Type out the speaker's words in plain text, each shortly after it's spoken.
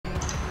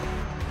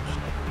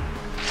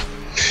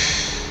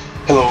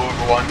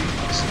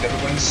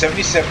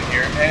77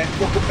 here, and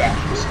welcome back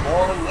for some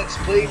more Let's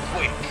Play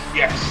Quake.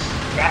 Yes,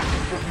 back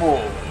for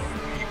more.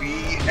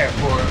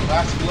 For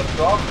last we left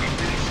off, we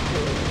finished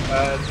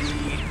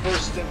the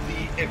first of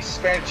the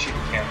expansion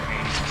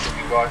campaigns. So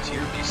we got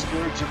here the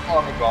Scourge of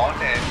Armagon,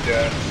 and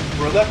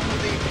we're left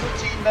with a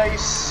pretty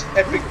nice,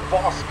 epic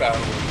boss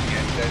battle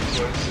and that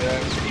was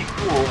pretty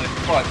cool and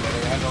fun, that I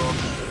had a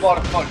lot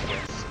of fun with.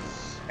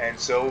 And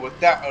so with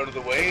that out of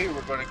the way,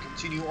 we're going to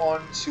continue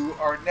on to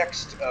our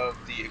next of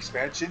the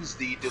expansions,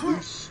 the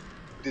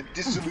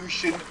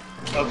Dissolution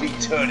of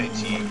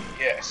Eternity.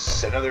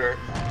 Yes, another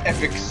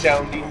epic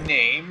sounding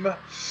name.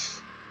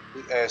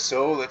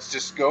 So let's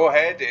just go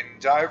ahead and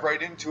dive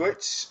right into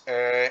it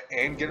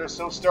and get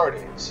ourselves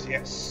started.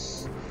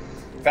 Yes,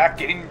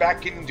 getting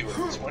back into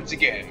it once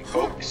again,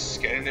 folks.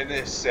 Getting into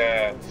this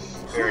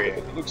area.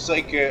 It looks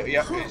like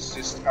yeah, it's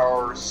just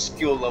our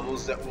skill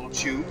levels that we'll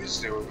choose.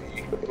 So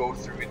we go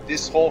through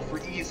this hole for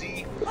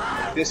easy,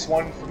 this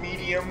one for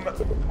medium,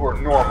 or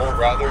normal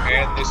rather,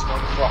 and this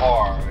one for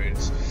hard.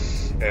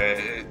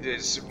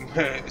 It's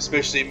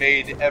especially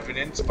made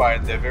evident by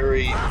the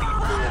very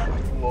lethal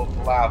pool of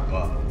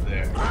lava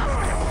there.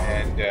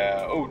 And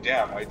oh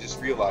damn! I just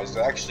realized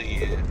actually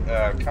it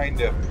kind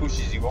of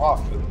pushes you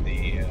off of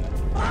the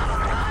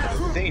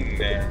thing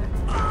there.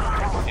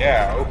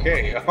 Yeah.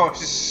 Okay.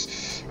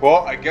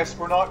 Well, I guess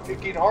we're not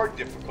picking hard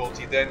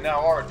difficulty then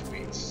now, aren't we?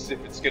 If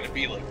it's gonna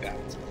be like that.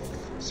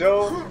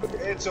 So,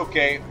 it's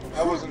okay.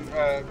 I wasn't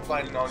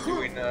planning on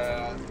doing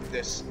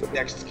this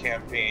next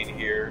campaign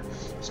here,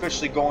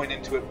 especially going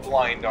into it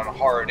blind on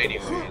hard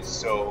anyways.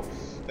 So,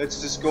 let's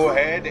just go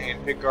ahead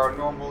and pick our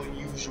normal,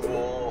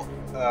 usual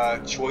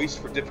choice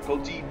for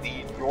difficulty,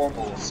 the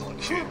normal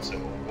selection. So,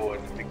 we'll go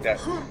ahead and pick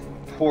that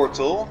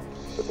portal.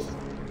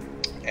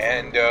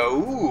 And,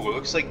 ooh,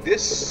 looks like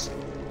this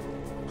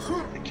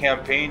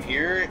campaign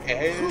here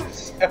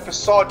is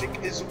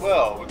episodic as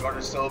well. We got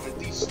ourselves at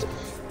least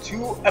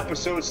 2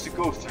 episodes to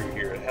go through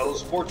here: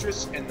 Hell's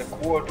Fortress and the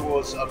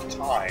Corridors of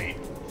Time.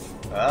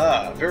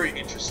 Ah, very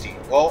interesting.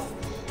 Well,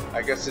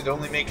 I guess it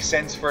only makes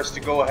sense for us to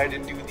go ahead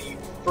and do the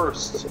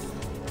first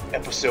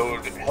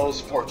episode, Hell's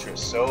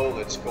Fortress. So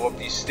let's go up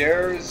these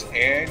stairs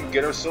and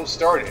get ourselves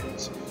started.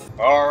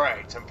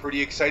 Alright, I'm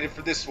pretty excited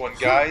for this one,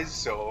 guys.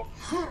 So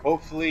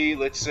hopefully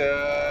let's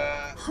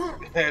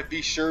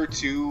be sure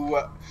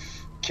to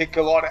kick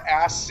a lot of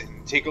ass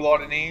and take a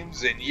lot of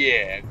names, and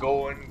yeah,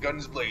 going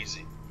guns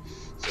blazing.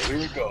 So here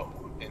we go.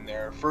 In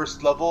their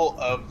first level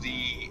of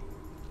the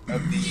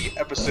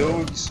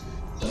episodes,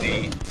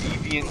 the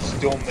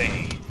Deviant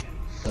Domain.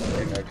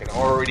 And I can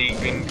already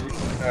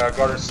got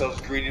ourselves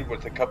greeted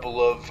with a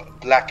couple of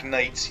Black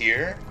Knights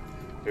here.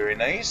 Very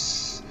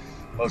nice.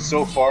 Well,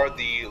 so far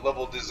the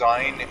level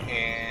design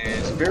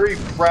is very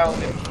brown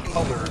in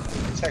color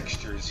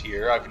textures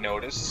here, I've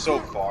noticed so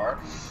far.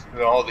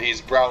 And all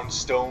these brown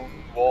stone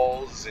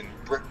walls and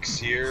bricks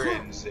here,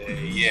 and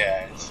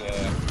yeah, it's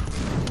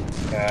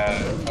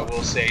I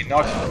will say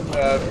not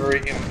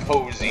very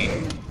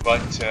imposing,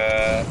 but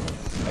I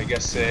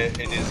guess it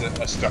is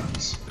a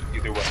start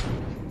either way.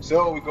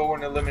 So we go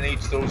and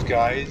eliminate those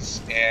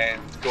guys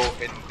and go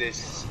in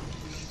this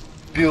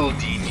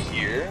building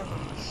here.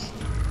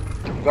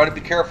 You gotta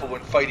be careful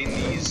when fighting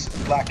these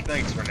Black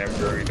Knights,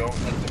 remember. You don't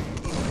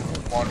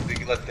want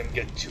to let them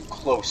get too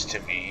close to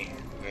me,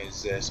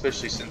 because,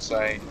 especially since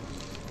I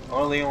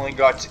only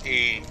got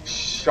a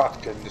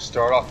shotgun to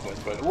start off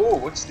with. But whoa,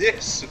 what's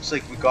this? Looks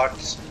like we're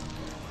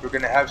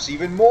gonna have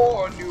even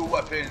more new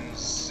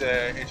weapons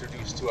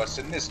introduced to us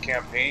in this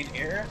campaign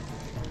here.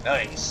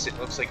 Nice. It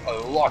looks like a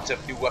lot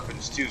of new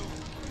weapons too.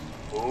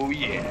 Oh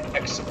yeah,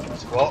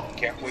 excellent. Well,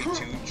 can't wait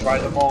to try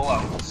them all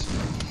out.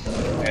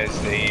 As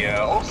they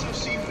also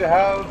seem to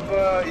have,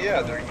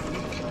 yeah, their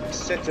unique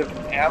set of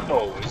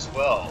ammo as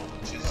well,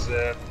 which is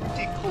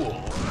pretty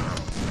cool.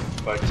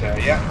 But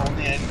yeah,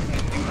 only in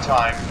due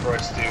time for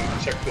us to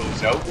check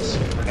those out.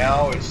 For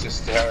now, it's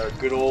just a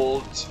good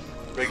old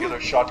regular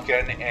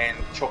shotgun and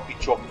choppy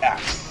chop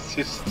axe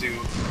just to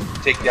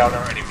take down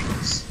our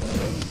enemies.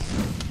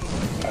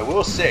 I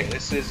will say,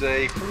 this is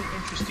a pretty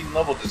interesting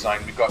level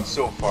design we got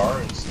so far.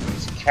 It's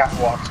these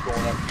catwalks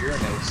going up here,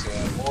 and it's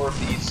more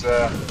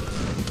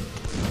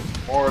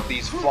of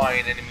these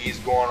flying enemies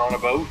going on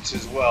about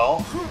as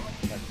well.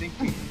 I think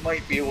we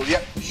might be able,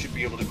 yep, should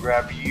be able to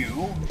grab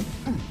you,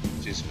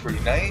 which is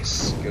pretty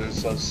nice. Get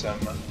ourselves some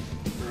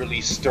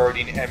early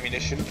starting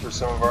ammunition for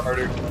some of our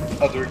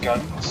other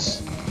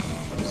guns.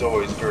 It's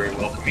always very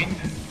welcoming.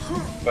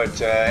 But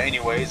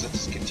anyways,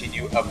 let's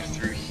continue up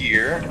through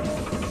here.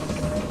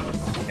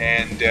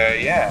 And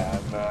yeah,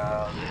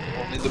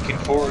 I'm only looking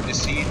forward to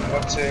seeing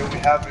what we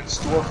have in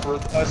store for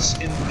us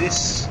in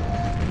this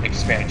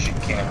expansion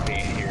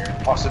campaign here.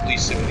 Possibly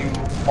some new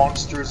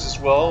monsters as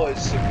well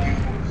as some new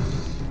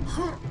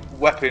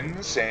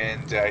weapons,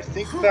 and I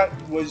think that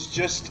was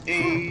just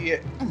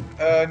a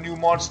new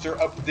monster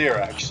up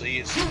there actually.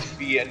 It seems to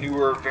be a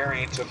newer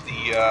variant of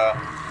the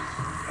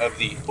of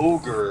the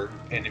ogre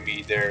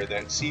enemy there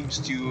that seems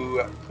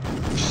to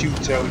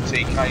shoot out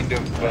a kind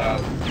of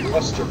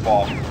cluster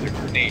bomb with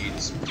their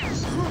grenades.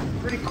 It's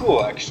pretty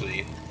cool,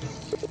 actually.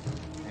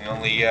 And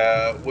only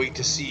wait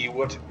to see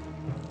what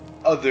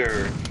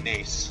other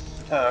nice,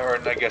 or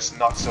I guess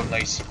not so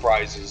nice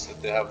surprises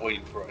that they have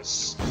waiting for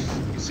us.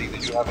 You see they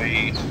do have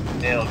a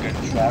nail gun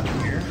trap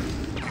here.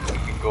 We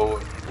can go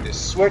hit this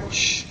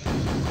switch,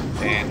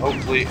 and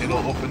hopefully it'll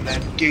open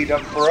that gate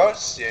up for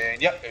us.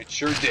 And yep, it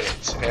sure did,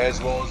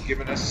 as well as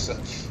giving us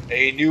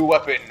a new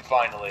weapon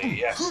finally.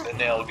 Yes, the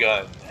nail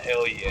gun.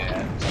 Hell yeah!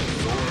 Time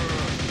to go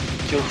and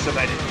kill some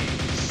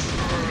enemies.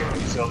 Get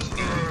ourselves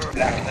 8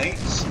 Black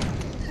Knights.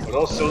 But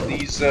also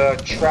these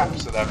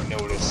traps that I've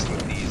noticed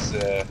with these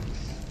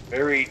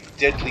very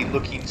deadly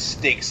looking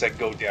stakes that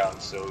go down,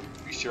 so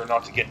be sure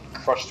not to get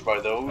crushed by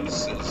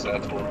those, as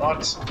that will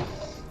not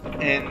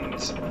end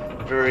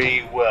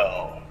very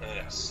well.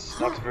 Yes,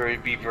 not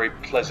be very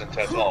pleasant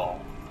at all.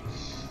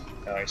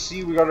 Now I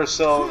see we got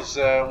ourselves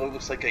what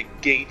looks like a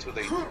gate with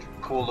a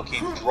cool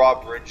looking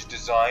drawbridge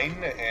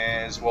design,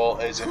 as well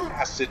as an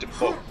acid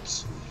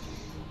moat.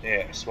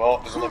 Yes, well,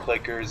 it doesn't look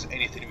like there's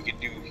anything we can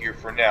do here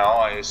for now.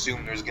 I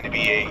assume there's going to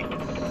be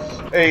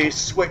a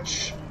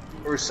switch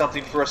or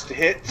something for us to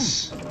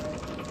hit.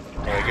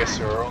 I guess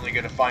we're only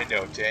going to find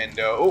out. And,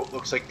 oh,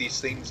 looks like these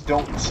things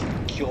don't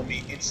kill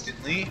me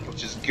instantly,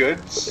 which is good.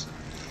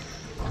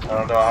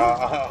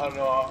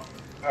 I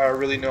don't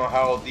really know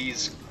how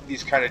these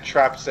kind of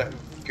traps that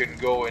can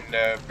go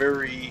and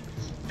very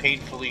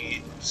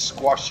painfully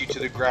squash you to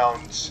the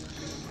ground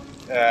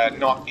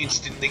not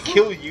instantly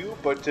kill you,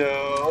 but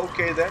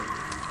okay then.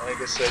 I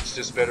guess that's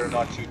just better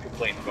not to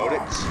complain about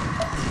it.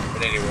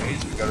 But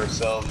anyways, we got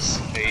ourselves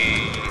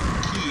a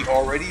key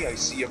already, I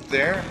see up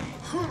there.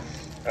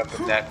 Up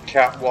in that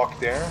catwalk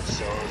there,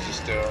 so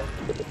just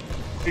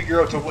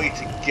figure out a way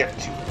to get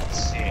to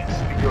it. Yes,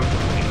 figure out the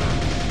way.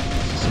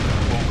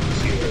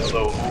 Ogres here.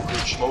 Hello,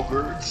 ogre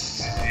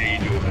schmogers. How you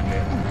doing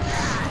there?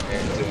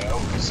 And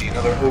oh, we see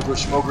another ogre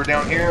schmoger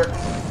down here.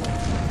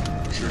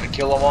 Be sure to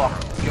kill him off.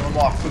 Kill him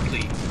off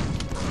quickly.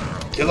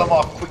 Kill him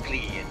off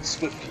quickly and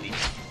swiftly.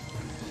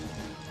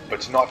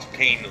 But not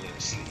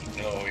painlessly.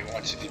 No, we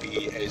want it to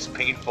be as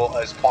painful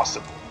as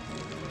possible.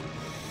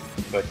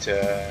 But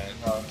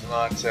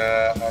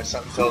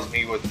something tells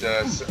me with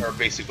our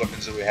basic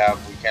weapons that we have,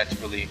 we can't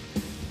really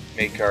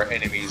make our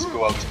enemies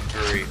go out in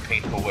very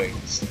painful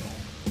ways.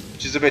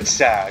 Which is a bit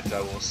sad,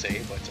 I will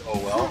say, but oh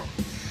well.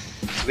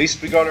 At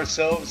least we got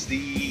ourselves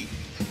the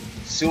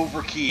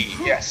silver key.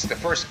 Yes, the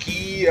first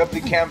key of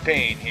the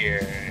campaign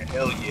here.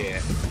 Hell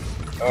yeah.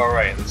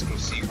 Alright, let's go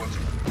see what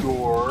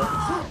door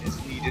is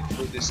needed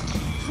for this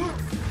key.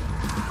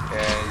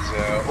 As,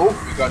 oh,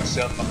 we got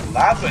some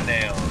lava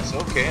nails.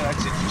 Okay,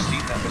 that's interesting.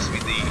 That must be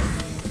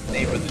the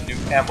name of the new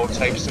ammo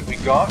types that we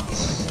got.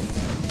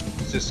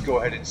 Let's just go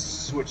ahead and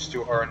switch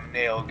to our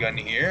nail gun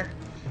here.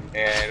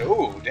 And,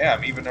 oh,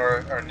 damn, even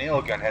our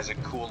nail gun has a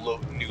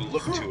cool new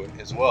look to it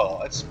as well.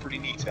 That's pretty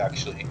neat,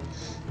 actually.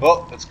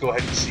 Well, let's go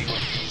ahead and see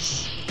what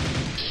these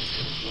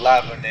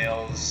lava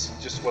nails,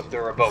 just what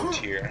they're about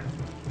here.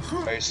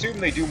 I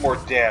assume they do more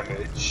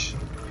damage.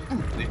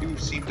 They do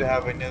seem to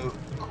have a new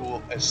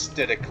cool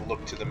aesthetic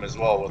look to them as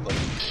well, with like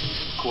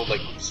cool,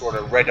 like sort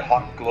of red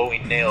hot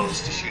glowing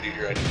nails to shoot at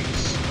your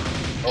enemies.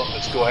 Well,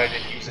 let's go ahead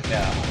and use it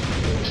now.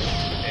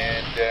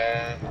 And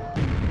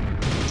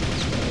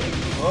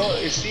well,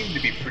 it seemed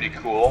to be pretty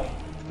cool,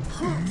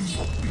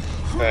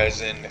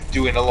 as in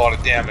doing a lot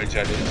of damage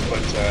at it.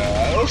 But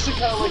I also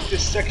kind of like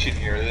this section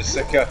here. This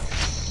like a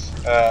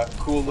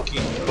cool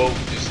looking boat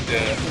just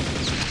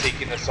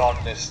taking us on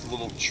this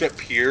little trip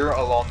here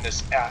along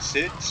this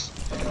acid,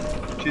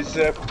 which is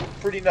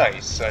pretty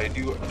nice. I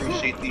do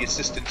appreciate the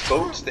assistance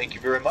boat, thank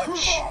you very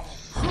much.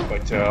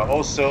 But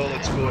also,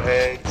 let's go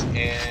ahead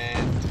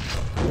and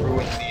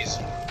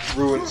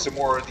ruin some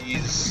more of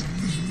these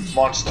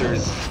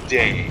monsters'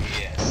 day.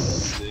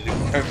 Yes,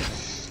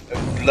 a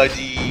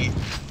bloody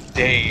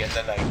day and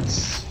the night.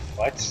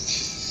 What?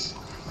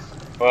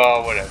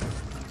 Well, whatever.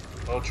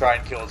 We'll try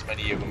and kill as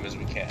many of them as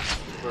we can.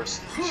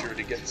 First, be sure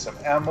to get some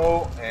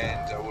ammo,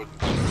 and I would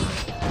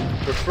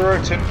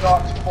prefer to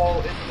not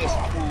fall in this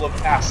pool of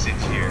acid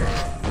here.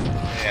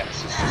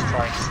 Yes, let's just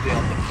try and stay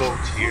on the boat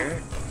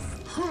here,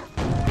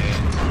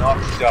 and not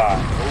die.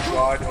 Oh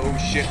god, oh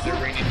shit,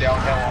 they're raining down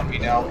hell on me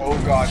now. Oh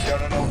god,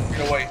 no,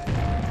 get away.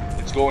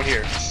 Let's go in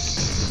here.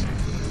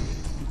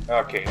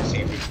 Okay, let's see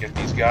if we can get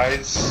these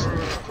guys.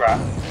 Crap.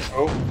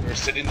 Oh, they're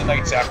sitting the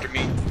knights after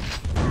me.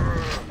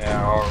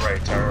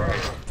 Alright.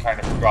 Kind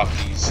of forgot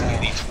these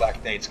elite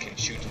Black Knights can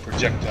shoot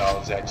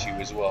projectiles at you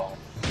as well.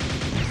 I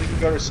think we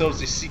got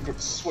ourselves a secret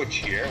switch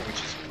here,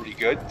 which is pretty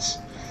good.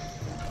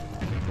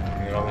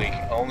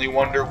 I only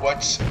wonder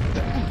what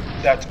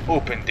that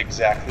opened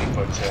exactly,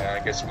 but I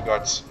guess we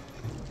got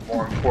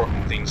more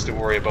important things to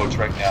worry about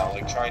right now,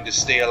 like trying to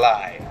stay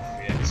alive.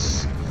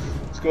 Let's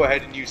go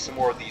ahead and use some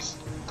more of these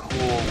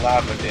cool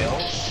lava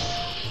nails.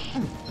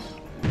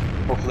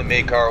 Hopefully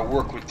make our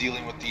work with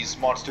dealing with these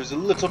monsters a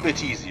little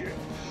bit easier.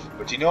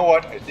 But you know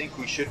what? I think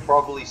we should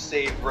probably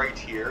save right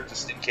here,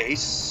 just in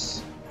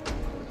case.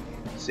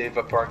 Save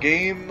up our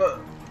game.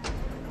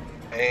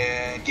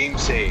 And game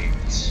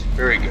saved.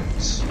 Very good.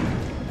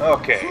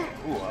 Okay.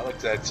 Ooh, I like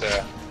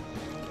that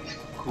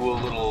cool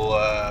little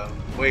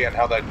way on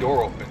how that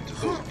door opened.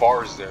 Those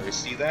bars there. You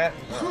see that?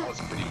 Oh, that's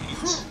pretty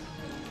neat.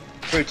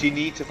 Pretty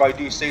neat if I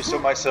do say so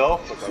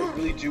myself, but I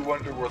really do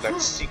wonder where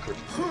that secret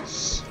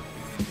is.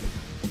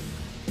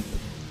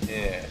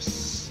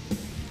 Yes.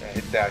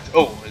 Hit that.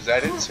 Oh, is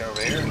that it?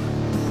 Over here?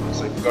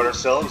 Looks like we got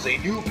ourselves a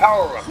new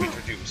power-up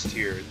introduced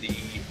here. The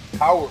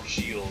power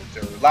shield,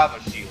 or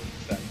lava shield,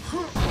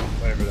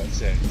 whatever that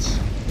says.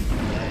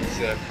 It's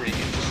pretty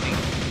interesting.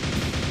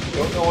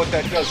 Don't know what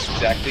that does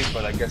exactly,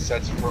 but I guess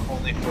that's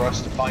only for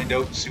us to find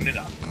out soon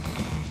enough.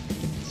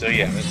 So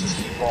yeah, let's just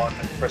keep on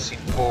pressing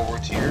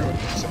forward here.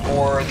 Some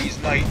more of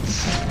these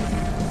knights.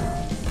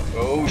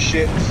 Oh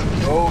shit.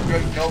 Oh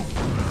good, nope.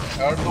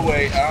 Out of the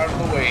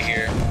way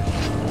here.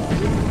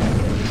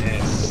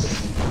 Yes.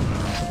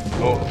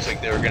 Oh, looks like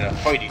they were gonna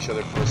fight each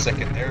other for a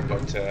second there,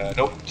 but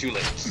nope, too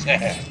late.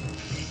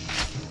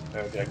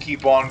 Gotta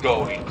keep on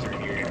going through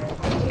here.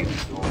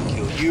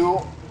 Kill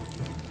you.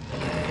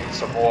 Get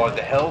some more of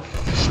the health,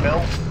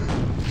 smell,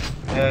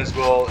 as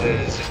well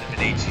as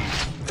eliminate you.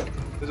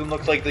 Doesn't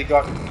look like they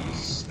got.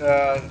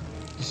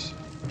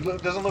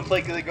 Doesn't look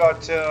like they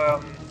got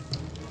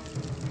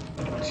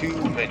too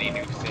many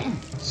new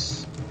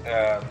things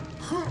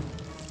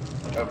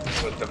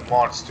with the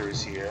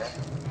monsters here.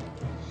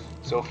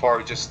 So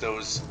far, just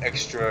those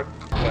extra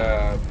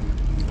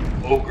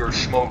ogre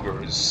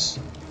schmogers.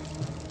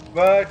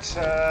 But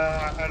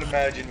I'd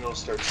imagine we'll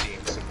start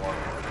seeing some more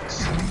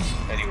ones.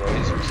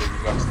 Anyways, looks like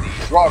we got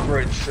the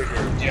drawbridge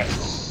triggered.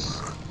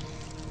 Yes.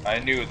 I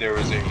knew there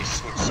was a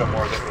switch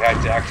somewhere that we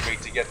had to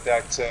activate to get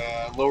that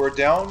lowered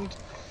down,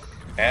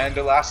 and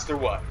alas there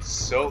was.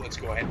 So let's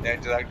go ahead and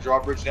head to that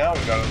drawbridge now.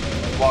 We've got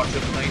a lot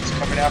of knights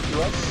coming after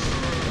us.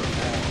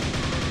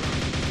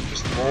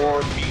 Just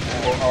more meat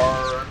for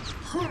our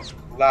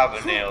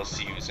lava nails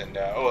to use, and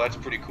oh, that's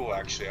pretty cool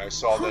actually. I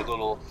saw that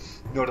little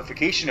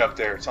notification up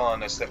there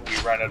telling us that we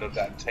ran out of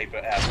that type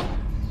of ammo.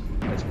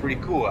 That's pretty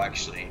cool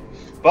actually.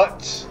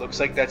 But looks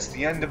like that's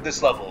the end of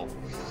this level.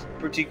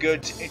 Pretty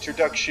good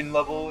introduction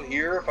level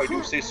here, if I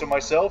do say so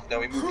myself.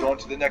 Now we moved on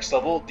to the next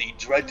level, the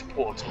Dread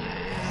Portal.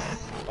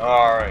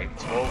 Alright,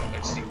 well,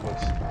 let's see what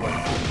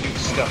new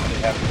stuff they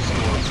have in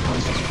store.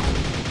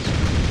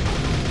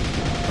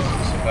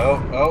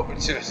 Oh,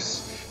 it's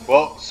just...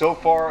 Well, so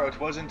far it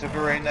wasn't a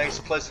very nice,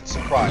 pleasant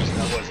surprise,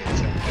 now was it?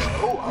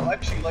 Oh, I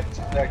actually liked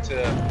that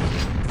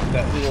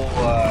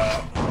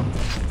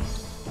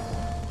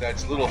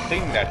little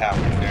thing that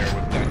happened there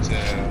with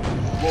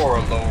that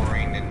floor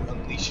lowering and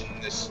unleashing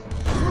this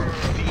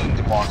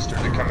fiend monster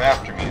to come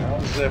after me. That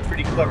was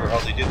pretty clever how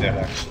they did that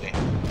actually.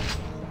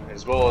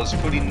 As well as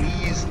putting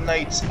these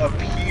knights up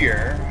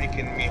here,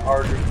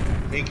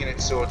 making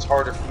it so it's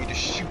harder for me to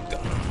shoot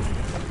them.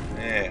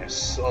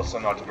 Yes, also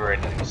not very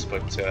nice,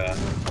 but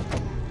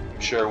I'm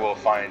sure we'll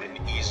find an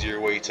easier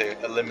way to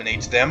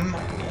eliminate them.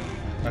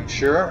 I'm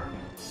sure.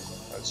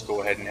 Let's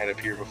go ahead and head up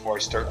here before I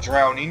start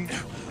drowning.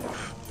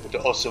 Would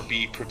also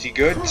be pretty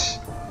good.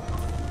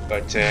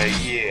 But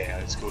yeah,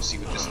 let's go see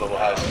what this level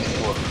has in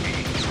store for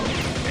me.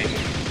 Maybe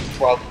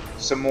probably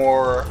some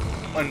more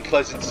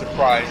unpleasant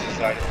surprises,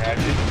 I'd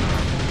imagine.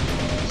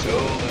 So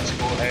let's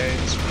go ahead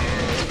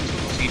and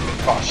proceed with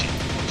caution.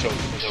 Watch out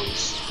for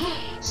those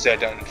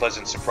said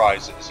unpleasant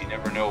surprises. You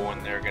never know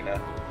when they're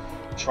gonna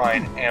try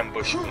and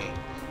ambush me.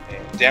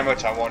 And damn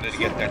it, I wanted to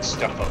get that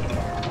stuff up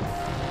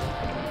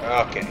there.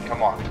 Okay,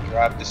 come on,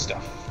 grab the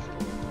stuff.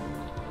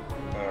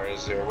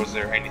 Or was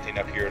there anything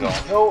up here at all?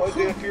 No, it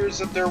appears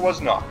that there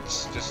was not.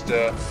 Just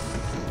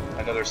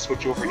another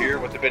switch over here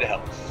with a bit of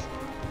health.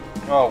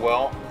 Oh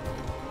well.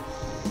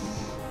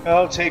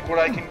 I'll take what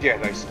I can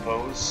get, I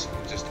suppose.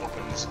 Just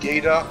open this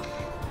gate up.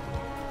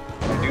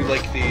 I do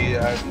like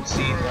I've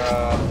seen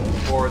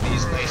more of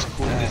these nice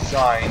cool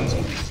designs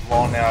with these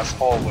long-ass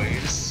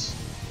hallways.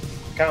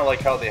 Kind of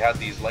like how they had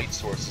these light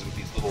sources with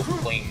these little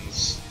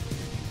flames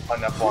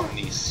hung up on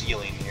the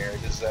ceiling here.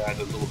 Just add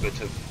a little bit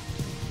of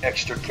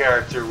extra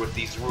character with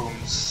these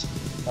rooms,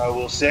 I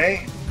will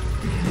say.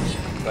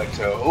 But,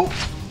 oh,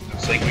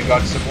 looks like we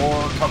got some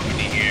more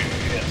company here.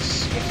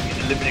 Yes,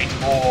 let's eliminate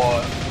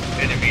more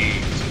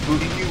enemies,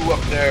 including you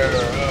up there,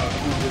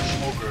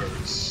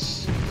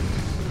 ogres.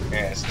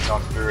 Yes, they're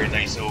not very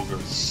nice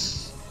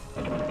ogres.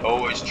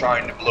 Always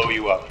trying to blow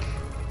you up.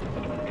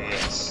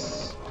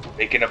 Yes,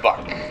 making a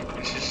buck.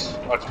 This is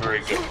not very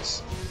good.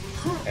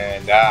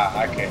 And,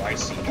 okay, I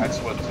see. That's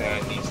what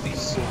needs the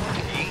silver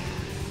key.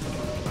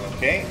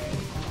 Okay,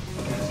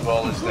 as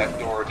well as that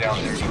door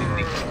down there needing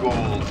the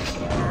gold.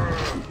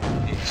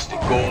 It's the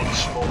gold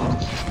schmold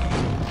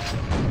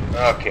key.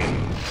 Okay.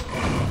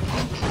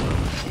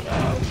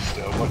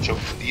 Just watch out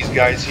for these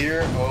guys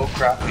here. Oh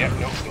crap! Yeah,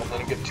 no, don't let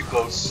them get too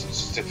close.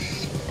 Just to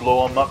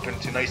blow them up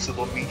into nice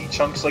little meaty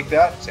chunks like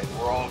that, and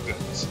we're all good.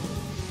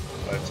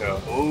 But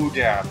oh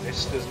damn,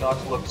 this does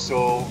not look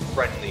so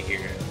friendly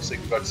here. Looks like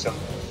we've got some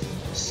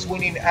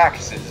swinging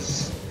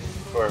axes,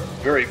 or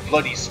very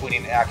bloody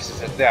swinging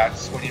axes at that,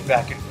 swinging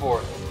back and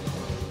forth.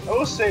 I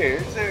will say,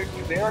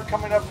 they are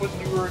coming up with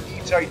newer,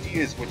 neat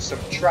ideas with some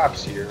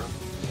traps here,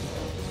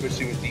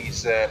 especially with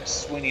these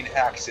swinging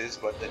axes,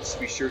 but let's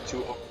be sure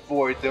to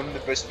avoid them the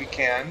best we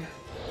can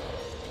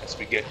as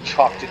we get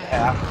chopped in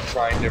half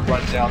trying to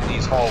run down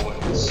these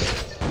hallways.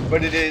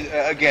 But it is,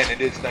 again,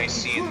 it is nice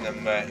seeing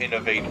them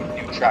innovate with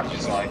new trap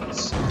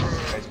designs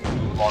as we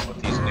move along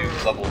with these new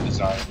level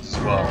designs as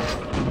well.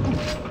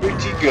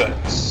 Pretty good.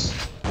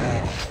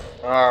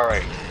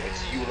 Alright,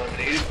 that's you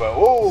eliminated, but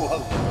oh,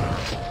 hello.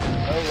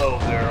 Hello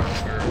there,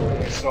 Ogre.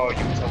 I saw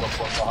you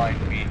teleport behind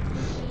me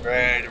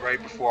right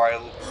before I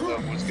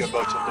was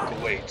about to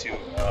look away, too.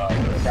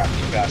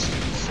 Crafty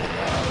bastards.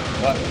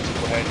 But let's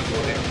go ahead and go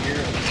down here,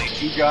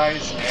 eliminate you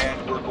guys,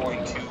 and we're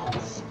going to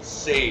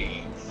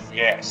save.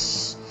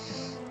 Yes.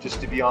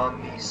 Just to be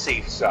on the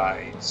safe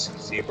side.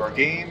 Save our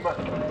game.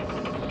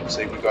 Looks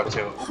like we got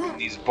to open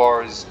these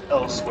bars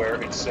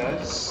elsewhere, it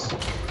says.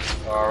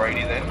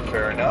 Alrighty then,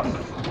 fair enough.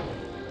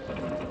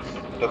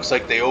 Looks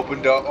like they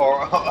opened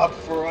up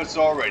for us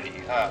already.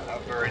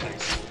 Very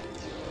nice.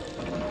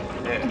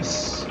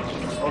 Yes.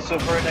 Also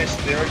very nice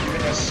they're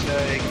giving us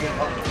a good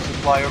helpful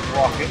supply of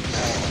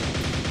rockets.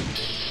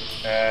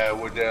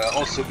 Would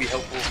also be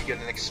helpful to get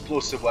an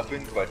explosive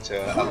weapon, but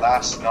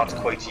alas, not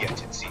quite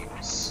yet it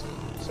seems.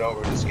 So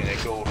we're just gonna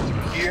go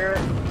through here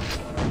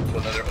to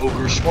another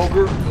ogre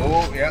schmoger.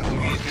 Oh yeah,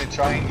 he's gonna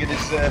try and get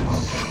his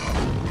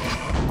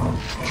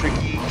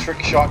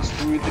trick shots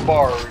through the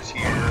bars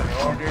here.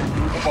 In order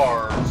through the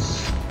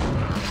bars.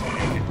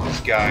 And get this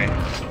guy.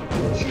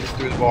 Shoot him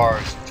through the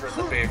bars. Return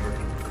the favor.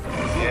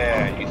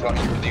 Yeah, you thought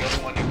you were the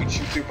only one who could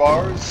shoot through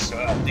bars?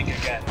 Think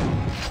again.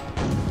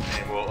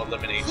 And we'll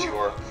eliminate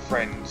your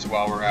friends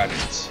while we're at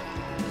it.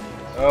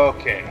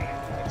 Okay.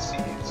 Let's see.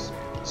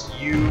 It's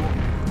you.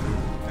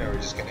 And we're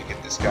just gonna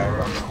get this guy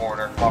around the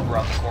corner. Pop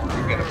around the corner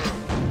and get him.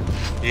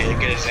 Yeah,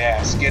 get his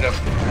ass. Get him.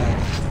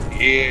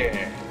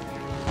 Yeah.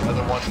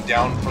 Another one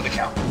down for the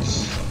count.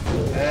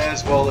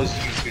 As well as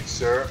you, good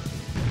sir.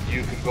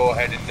 You can go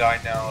ahead and die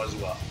now as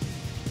well.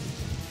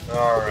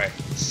 Alright.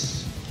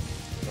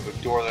 Another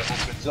door that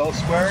opens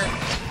elsewhere.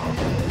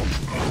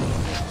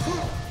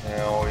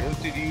 Now, we have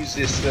to use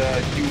this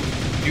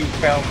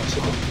newfound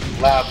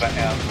lava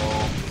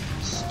ammo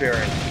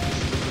sparingly.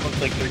 It doesn't look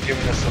like they're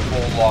giving us a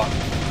whole lot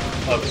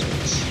of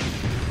it.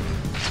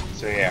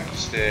 So yeah,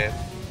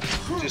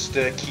 just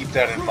keep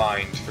that in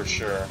mind for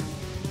sure.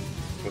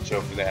 Watch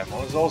out for the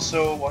ammo.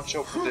 Also, watch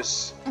out for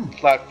this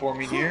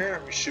platforming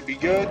here. We should be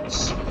good.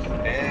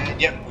 And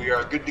yep, we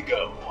are good to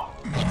go.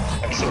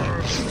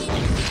 Excellent.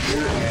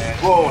 Here and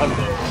whoa,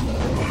 hello.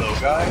 Hello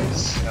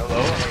guys.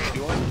 Hello, how you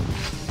doing?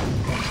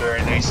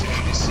 Very nice of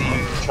you to see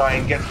you try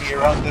and get me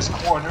around this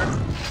corner.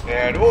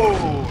 And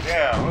oh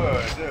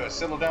yeah,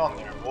 settle down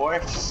there, boy.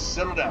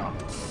 Settle down.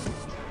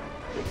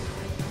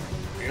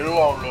 Get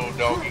along, little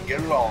doggy, get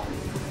along.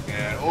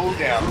 And oh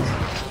damn,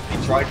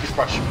 he tried to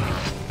crush me.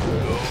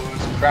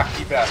 Those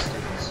crafty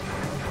bastards.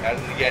 How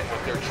did they get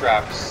with their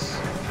traps?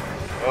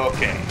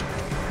 Okay.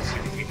 Let's see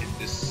if we can hit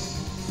this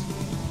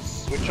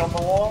switch on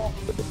the wall.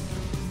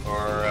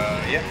 Or,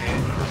 yeah,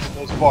 hit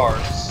those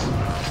bars.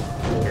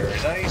 Very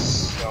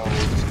nice. So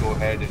we'll just go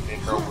ahead and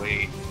make our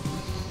way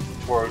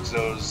towards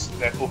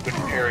that open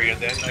area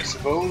then, I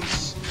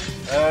suppose.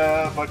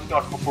 But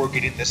not before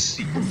getting this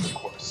secret, of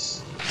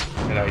course.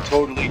 That I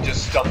totally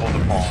just stumbled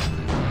upon.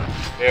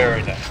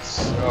 Very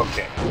nice.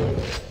 Okay.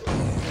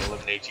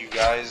 Eliminate you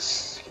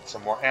guys. Get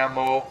some more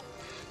ammo.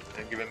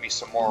 And giving me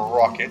some more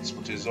rockets,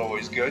 which is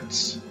always good.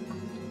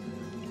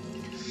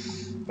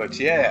 But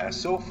yeah,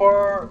 so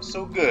far,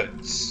 so good.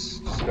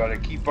 Just gotta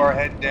keep our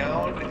head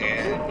down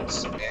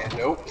and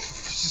nope.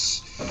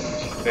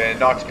 And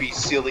not be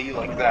silly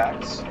like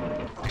that.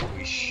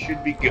 We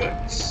should be good.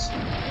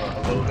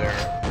 Hello there,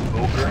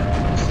 Ogre.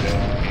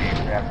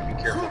 We have to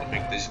be careful to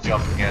make this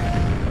jump again.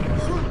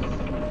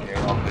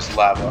 Yeah, on this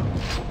lava.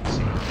 Let's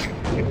see,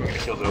 we're gonna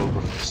kill the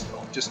Ogre first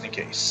though, just in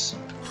case.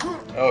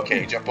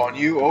 Okay, jump on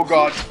you. Oh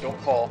god, don't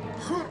fall.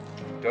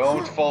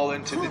 Don't fall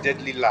into the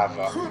deadly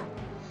lava.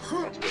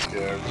 That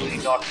would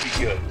really not be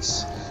good.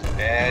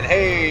 And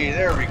hey,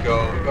 there we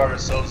go. We got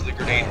ourselves the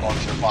grenade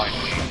launcher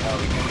finally. Now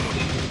we can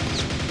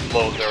really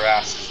blow their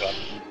asses up.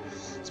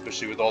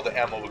 Especially with all the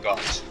ammo we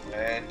got.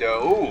 And,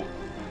 oh,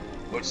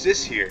 what's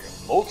this here?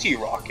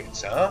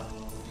 Multi-rockets, huh?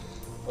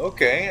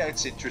 Okay,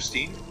 that's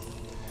interesting.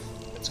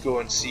 Let's go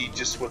and see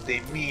just what they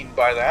mean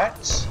by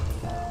that.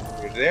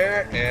 Over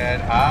there,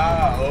 and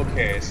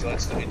okay, so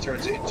it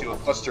turns it into a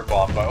cluster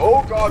bomb. But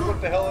oh god,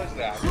 what the hell is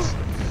that?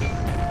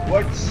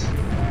 What is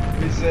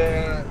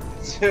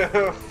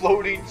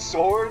floating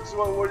swords?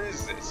 What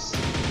is this?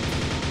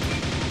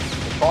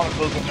 The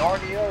Chronicles of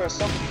Narnia or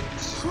something?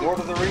 Lord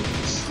of the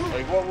Rings?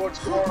 Like what's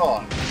going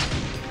on?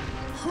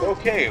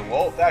 Okay,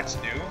 well that's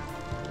new.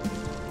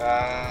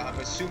 I'm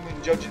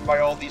assuming, judging by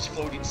all these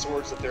floating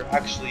swords, that they're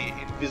actually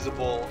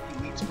invisible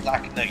elite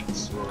Black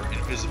Knights, or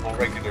invisible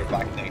regular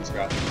Black Knights,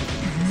 rather.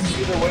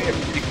 Either way, a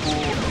pretty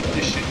cool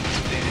addition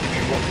to the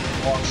enemy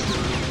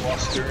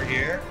monster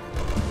here.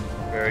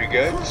 Very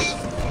good.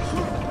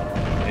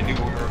 I knew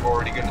we were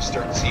already going to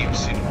start seeing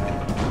some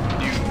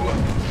new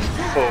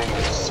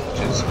foes,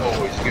 which is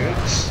always good.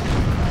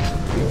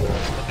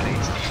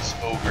 Eliminate these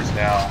ogres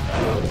now.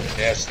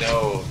 Yes,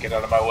 no, get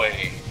out of my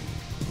way.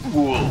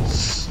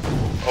 Fools.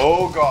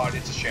 Oh god,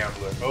 it's a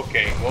shambler.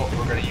 Okay, well,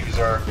 we're going to use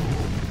our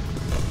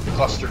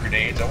cluster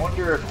grenades. I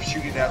wonder if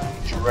shooting at them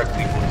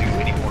directly will do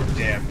any more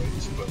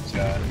damage, but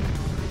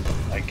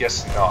I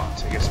guess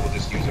not. I guess we'll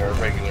just use our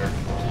regular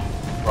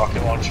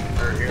rocket launcher,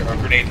 or our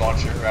grenade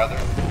launcher, rather.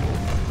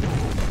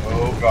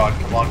 Oh god,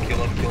 come on, kill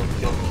him, kill him,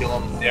 kill him, kill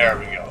him. There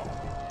we go.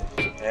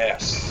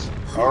 Yes.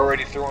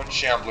 Already throwing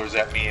shamblers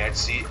at me, I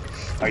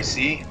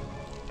see.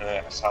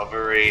 Yes, how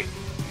very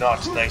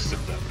not nice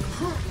of them.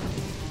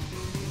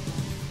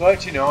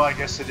 But, you know, I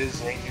guess it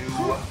is a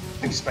new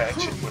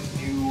expansion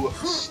with new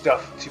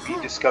stuff to be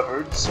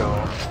discovered, so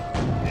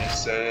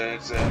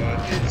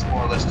it's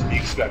more or less to be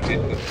expected.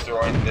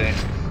 Starting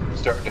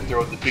to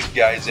throw the big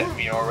guys at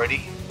me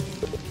already.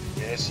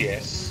 Yes,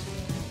 yes.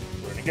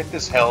 We're going to get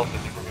this health,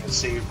 and then we're going to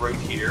save right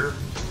here,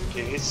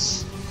 in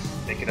case.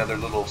 Make another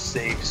little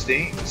save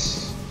state.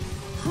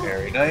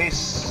 Very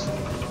nice.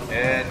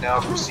 And now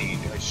proceed.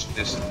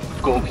 This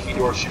gold key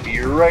door should be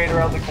right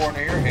around the corner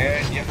here,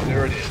 and yep,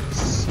 there it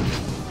is.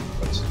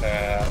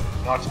 But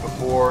not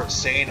before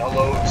saying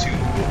hello to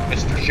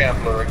Mr.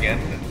 Shambler again.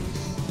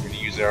 We're going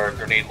to use our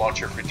grenade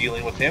launcher for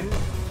dealing with him,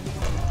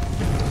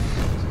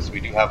 since we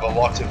do have a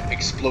lot of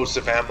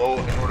explosive ammo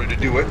in order to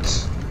do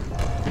it.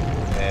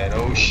 And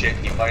oh shit,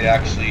 he might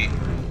actually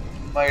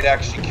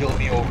kill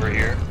me over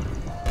here.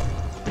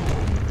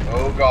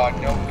 Oh god,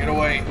 no, get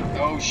away.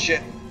 Oh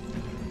shit.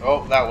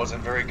 Oh, that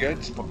wasn't very good,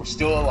 but we're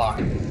still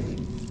alive.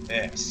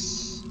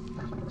 Yes.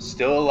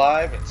 Still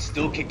alive and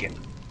still kicking.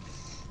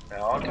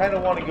 Now, I kind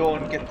of want to go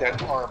and get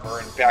that armor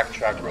and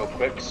backtrack real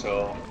quick,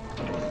 so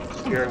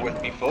bear with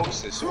me,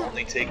 folks. This will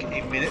only take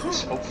a minute,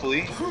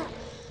 hopefully.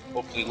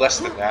 Hopefully less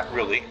than that,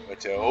 really.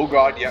 But, oh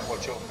god, yeah,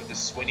 watch out for the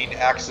swinging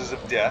axes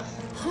of death.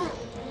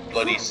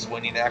 Bloody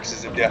swinging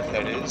axes of death,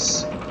 that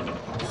is.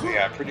 But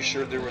yeah, I'm pretty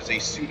sure there was a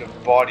suit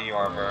of body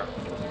armor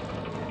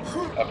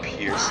up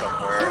here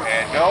somewhere,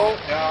 and no,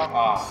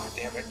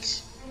 damn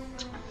it.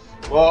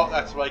 Well,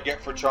 that's what I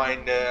get for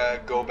trying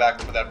to go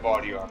back for that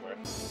body armor.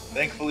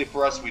 Thankfully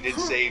for us, we did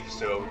save,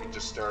 so we can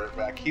just start it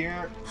back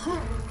here.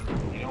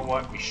 You know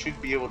what, we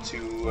should be able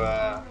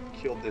to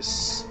kill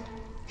this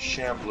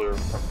shambler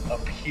from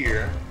up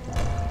here.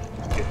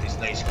 Get these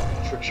nice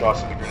trick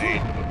shots with the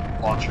grenade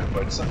launcher,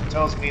 but something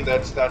tells me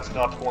that's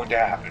not going to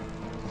happen.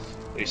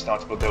 At least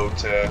not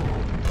without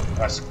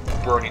us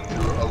burning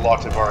through a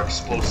lot of our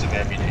explosive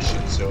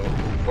ammunition. So,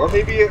 or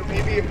maybe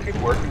it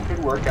could work. It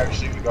could work.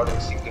 Actually, we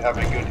seem to have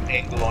a good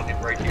angle on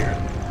him right here.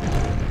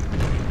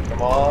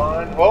 Come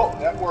on. Well,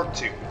 that worked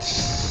too.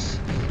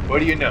 What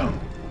do you know?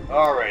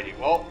 Alrighty.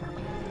 Well,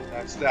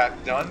 that's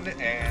that done,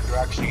 and we're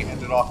actually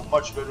ended off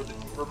much better than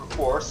we were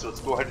before. So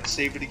let's go ahead and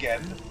save it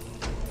again.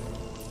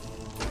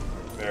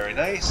 Very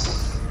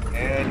nice.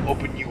 And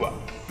open you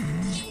up.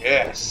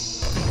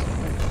 Yes.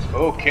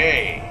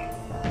 Okay.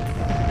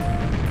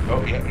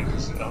 Oh yeah,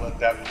 just let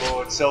that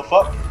blow itself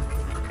up,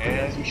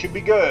 and we should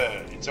be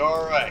good. It's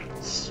alright.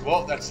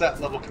 Well, that's that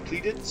level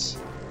completed.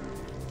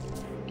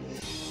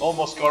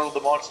 Almost got all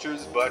the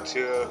monsters, but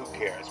who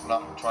cares? We're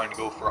not trying to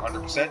go for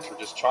 100%, we're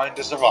just trying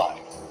to survive.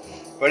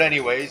 But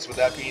anyways, with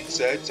that being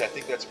said, I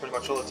think that's pretty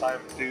much all the time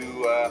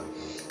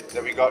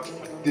that we got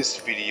for this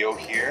video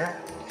here.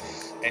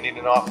 Ending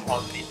it off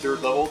on the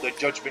third level, the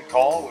Judgment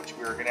Call, which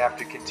we're going to have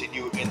to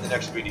continue in the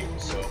next video.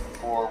 So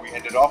before we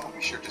end it off, we'll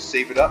be sure to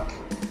save it up.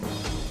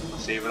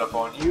 Save it up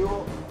on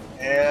you,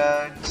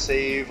 and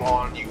save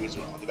on you as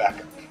well, the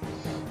backup.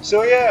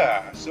 So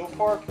yeah, so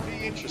far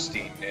pretty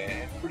interesting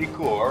and pretty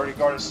cool. Already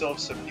got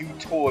ourselves some new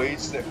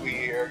toys that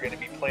we are going to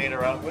be playing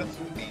around with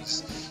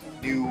these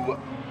new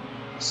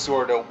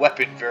sort of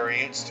weapon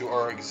variants to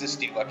our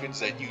existing weapons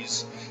that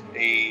use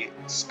a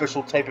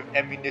special type of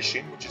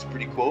ammunition, which is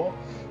pretty cool.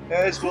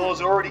 As well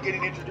as already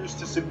getting introduced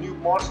to some new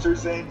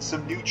monsters and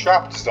some new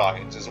trap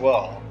designs as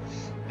well.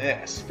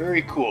 Yes,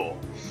 very cool.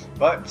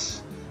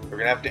 But we're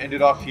going to have to end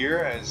it off here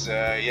as,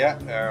 yeah,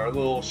 we're a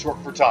little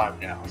short for time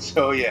now.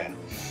 So, yeah.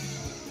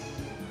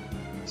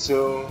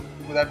 So,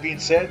 with that being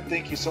said,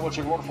 thank you so much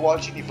everyone for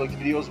watching. If you like the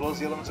video as well as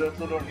the other ones I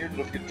upload on here,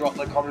 don't forget to drop a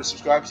like, comment, and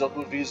subscribe. I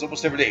upload videos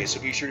almost every day,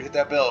 so be sure to hit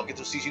that bell and get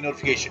those CC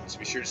notifications.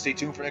 Be sure to stay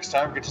tuned for next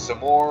time. We'll get to some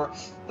more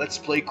Let's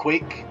Play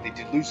Quake, the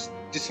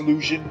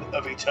Dissolution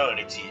of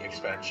Eternity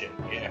expansion.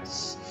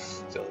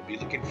 Yes. So, I'll be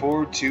looking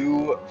forward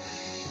to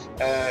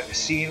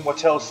seeing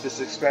what else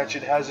this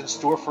expansion has in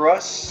store for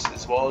us,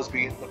 as well as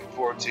looking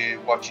forward to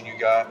watching you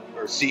guys,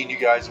 or seeing you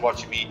guys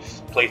watching me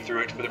play through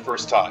it for the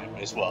first time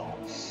as well.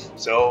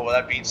 So, with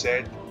that being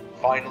said,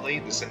 finally,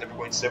 this is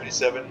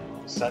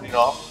Neverpoint77 signing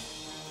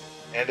off,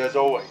 and as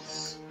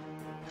always,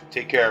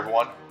 take care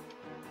everyone.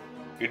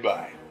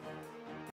 Goodbye.